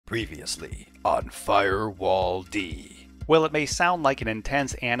Previously on Firewalld. Well, it may sound like an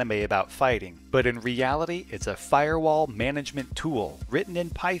intense anime about fighting, but in reality it's a firewall management tool written in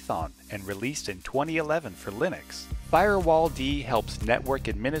Python and released in 2011 for Linux. Firewalld helps network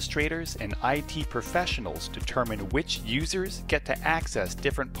administrators and IT professionals determine which users get to access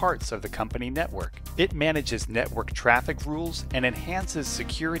different parts of the company network. It manages network traffic rules and enhances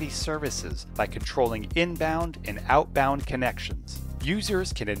security services by controlling inbound and outbound connections.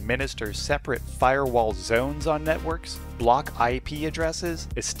 Users can administer separate firewall zones on networks, block IP addresses,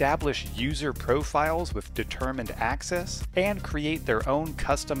 establish user profiles with determined access, and create their own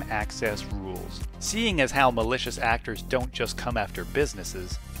custom access rules. Seeing as how malicious actors don't just come after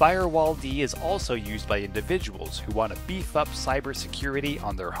businesses, Firewalld is also used by individuals who want to beef up cybersecurity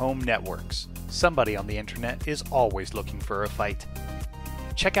on their home networks. Somebody on the internet is always looking for a fight.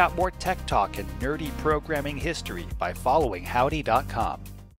 Check out more tech talk and nerdy programming history by following Howdy.com.